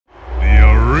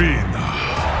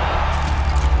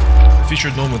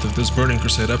featured moment of this Burning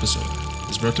Crusade episode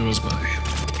is brought to us by...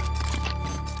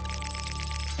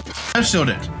 I've showed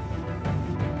it.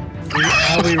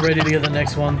 Are we ready to get the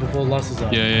next one before Lust is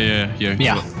up? Yeah. Yeah,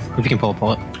 if you can pull it.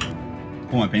 Pull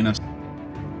my penis.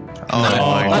 Oh,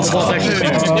 The boss actually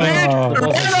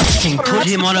put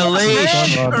him on a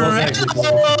leash.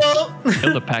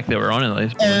 Kill the pack that were on it, at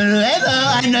least.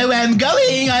 I know where I'm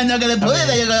going. I'm not gonna put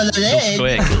it on the leg.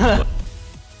 Quick.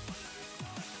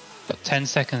 Got 10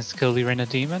 seconds to kill the arena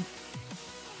demon.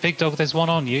 Big dog, there's one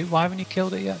on you. Why haven't you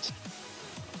killed it yet?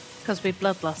 Because we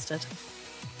bloodlusted.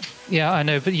 Yeah, I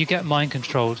know, but you get mind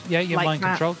controlled. Yeah, you're Like mind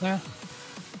that. controlled now.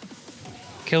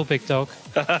 Kill Big Dog.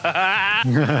 You don't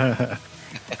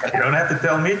have to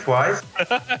tell me twice.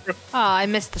 I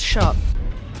missed the shot.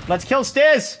 Let's kill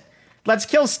Stiz. Let's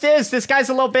kill Stiz. This guy's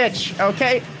a little bitch,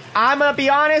 okay? I'm gonna be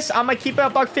honest. I'm gonna keep it a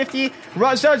 $150.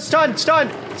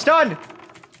 Stun.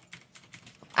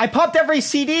 I pumped every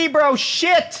CD, bro.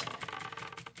 Shit.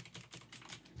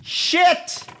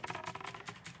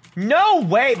 No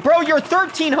way. Bro, you're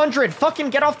 1300. Fucking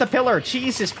get off the pillar.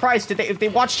 Jesus Christ. If they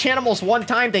watch Chanimals one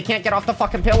time, they can't get off the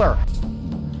fucking pillar.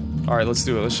 Alright, let's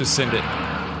do it. Let's just send it.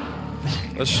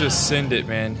 Let's just send it,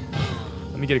 man.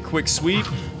 Let me get a quick sweep.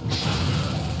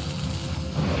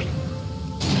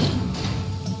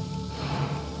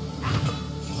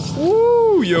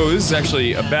 Woo! Yo, this is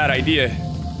actually a bad idea.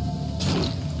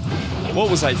 What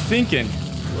was I thinking?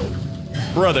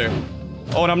 Brother.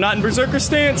 Oh, and I'm not in Berserker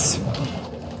stance?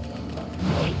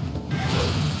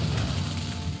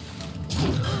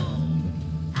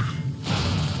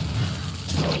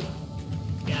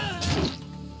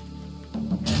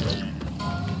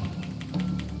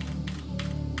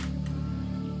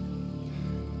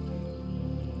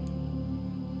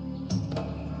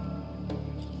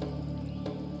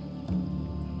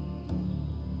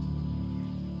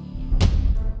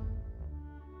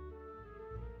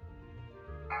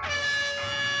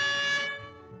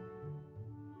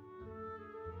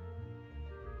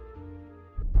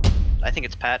 I think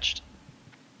it's patched.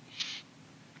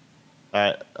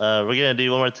 Alright, we're gonna do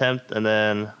one more attempt and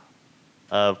then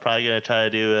probably gonna try to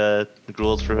do the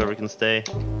rules for whoever can stay.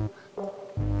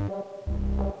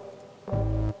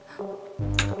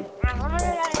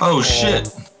 Oh shit.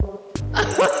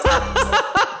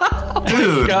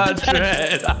 Dude. God,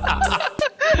 Dread.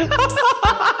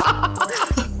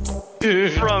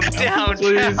 From downtown.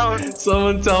 Please,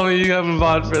 someone tell me you have a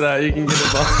bot for that. You can get a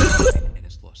bot.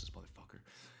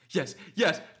 Yes.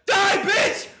 Die,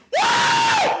 bitch!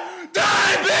 Wow!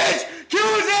 Die, bitch!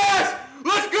 Kill his ass!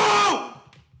 Let's go!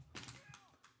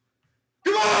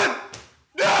 Come on!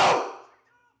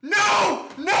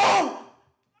 No!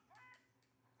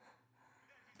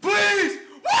 Please!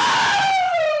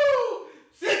 Woo!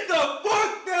 Sit the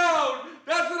fuck down!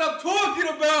 That's what I'm talking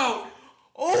about!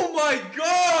 Oh my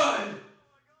god!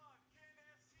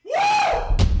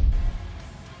 Woo!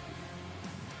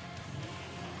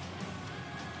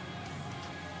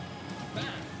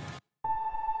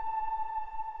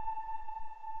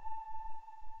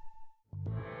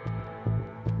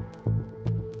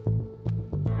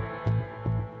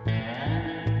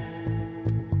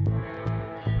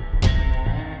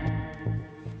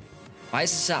 Why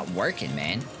is this not working,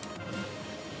 man?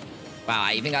 Wow,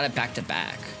 I even got it back to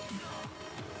back.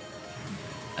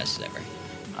 That's never.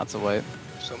 That's a wipe.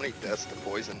 So many deaths to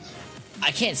poisons.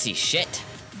 I can't see shit.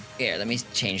 Here, let me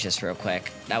change this real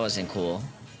quick. That wasn't cool.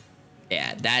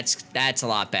 Yeah, that's a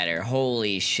lot better.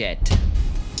 Holy shit.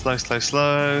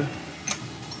 Slow.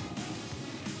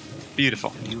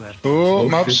 Beautiful. Oh,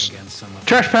 mouse.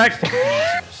 Trash pack.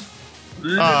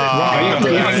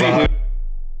 Move.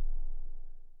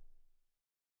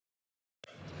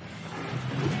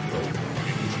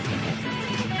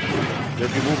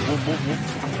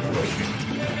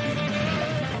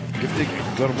 Giftig,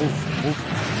 gotta move.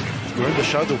 You're in the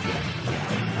shadow.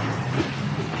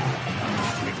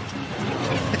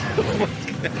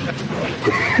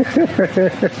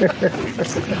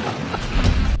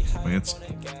 Jetzt.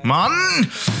 Mann!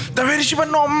 Da werde ich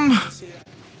übernommen!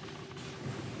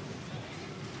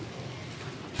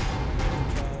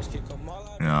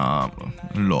 Ja,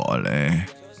 lol, ey.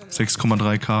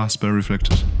 6,3k, Spell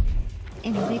Reflected.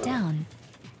 Enemy down.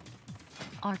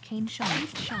 Arcane shot.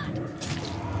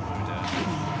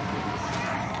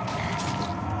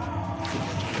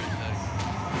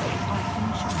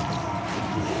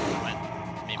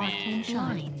 Maybe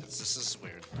this is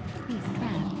weird.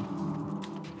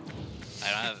 I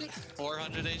don't have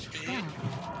 400 HP.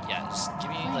 Yeah, just give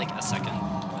me like a second.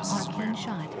 This is weird.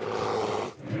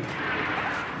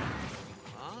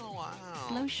 Oh wow.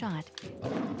 Slow shot.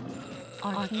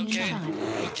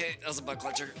 Okay, that was a bug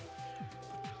clutcher.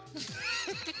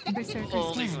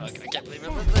 Holy fuck, I can't believe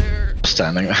I'm up there.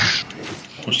 Standing there.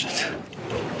 Oh shit.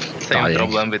 Same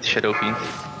problem with Shadow Fiend.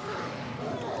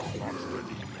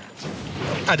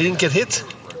 I didn't get hit.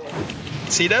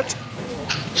 See that?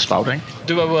 Spouting.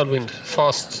 Do a whirlwind.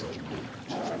 Fast.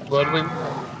 Whirlwind.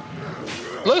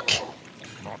 Look!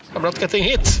 I'm not getting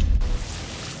hit.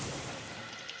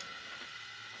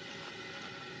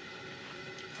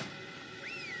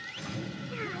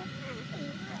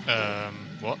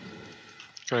 What?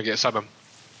 Trying to get Saddam.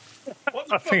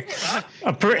 I think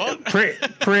I'm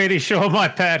pretty sure my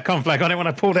pad conflict on it when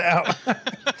I pulled it out. Well,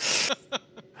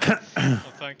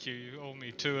 thank you. You owe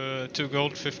me 2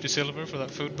 gold, 50 silver for that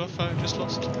food buff I just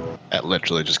lost. That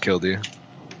literally just killed you.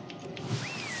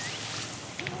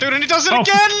 Dude, and he does it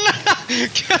again!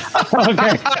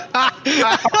 Okay.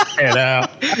 Get out.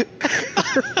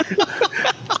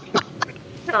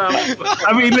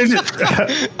 I mean,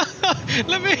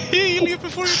 let me heal you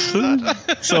before you do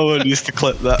that. Someone needs to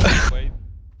clip that.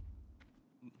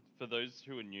 For those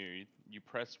who are new, you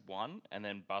press 1 and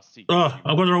then Busty. Oh,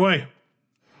 I went the wrong way.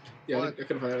 Yeah, I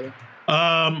couldn't find it.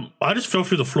 I just fell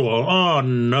through the floor. Oh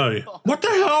no! What the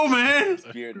hell, man?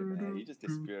 You just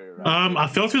disappeared, right? I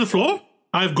fell through the floor.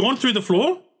 I've gone through the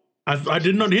floor. I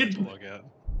did not hit.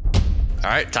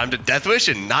 Alright, time to Death Wish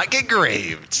and not get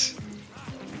graved.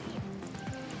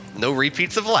 No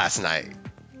repeats of last night.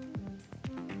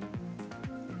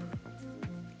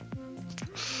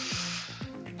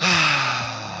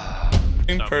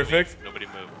 Perfect. Nobody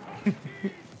move.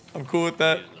 I'm cool with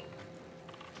that.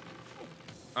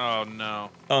 Oh no.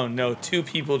 Oh no, 2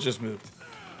 people just moved.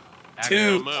 Aggro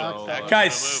 2. move.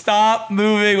 Guys, stop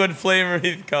moving when Flame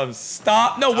Wreath comes.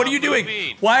 Stop. No, what are you doing?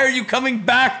 Why are you coming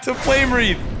back to Flame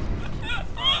Wreath?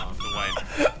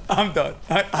 I'm done.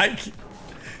 I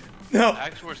no.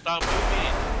 Actually, stop moving.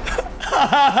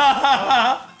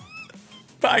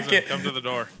 I can't. Come to the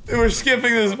door. We're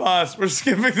skipping this boss. We're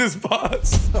skipping this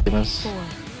boss. 4, 3,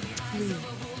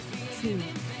 2.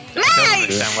 I don't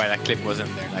understand why that clip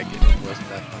wasn't there. Like, it wasn't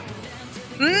that fun.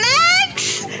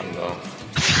 Max!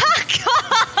 Fuck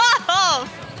off!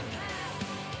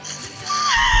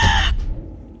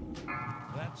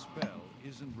 That spell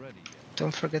isn't ready yet.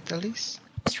 Don't forget Elise.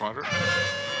 Strider.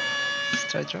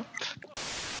 Strider.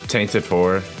 Tainted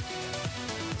 4.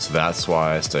 So that's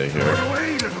why I stay here.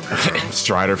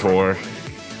 Strider 4.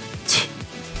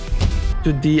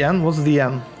 To DN? What's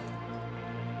DN?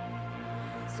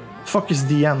 Fuck is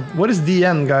DN? What is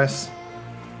DN, guys?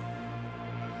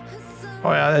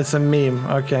 Oh yeah, it's a meme.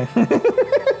 Okay.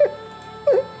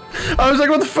 I was like,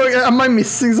 what the fuck? Am I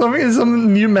missing something? Is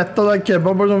some new meta like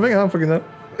kebab or something? I don't fucking know.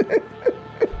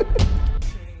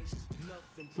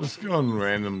 Let's go and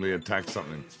randomly attack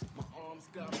something.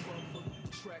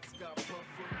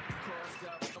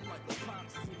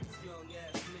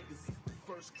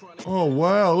 Oh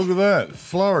wow, look at that.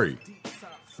 Flurry.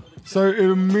 So it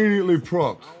immediately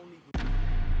procs.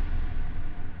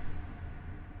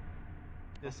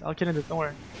 Yes, I'll kill it, don't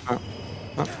worry.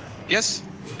 Yes.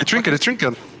 A trinket.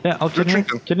 Yeah, I'll kill him.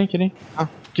 Kill him.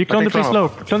 You clone the priest low.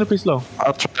 Clone the priest low.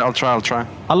 I'll try.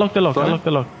 I'll lock the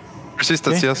lock.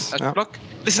 Resistance, Okay. yes. Yeah. Block.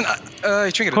 Listen,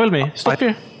 trinket. Coil me. Stop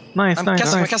here. Nice. I'm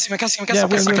casting. Yeah,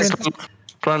 win.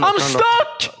 I'm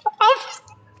stuck!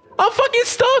 I'm fucking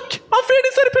stuck! I'm freed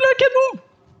inside the pillar, I can't move!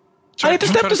 I need to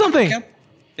step to something!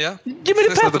 Yeah? Give me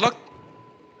the pet!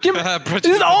 Give me...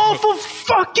 This is an awful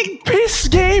fucking piss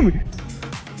game!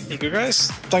 Thank you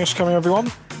guys. Thanks for coming,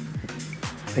 everyone.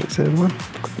 Thanks, everyone.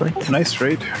 Good night. Nice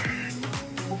raid.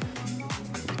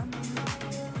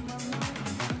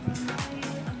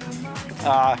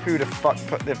 Who the fuck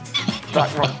put the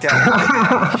Black Rock down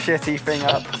shitty thing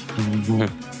up?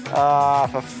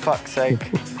 For fuck's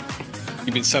sake.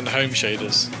 You've been sent home,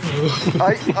 shaders.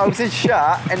 I was in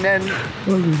chat and then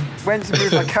went to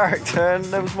move my character and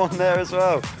there was one there as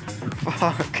well.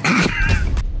 Fuck.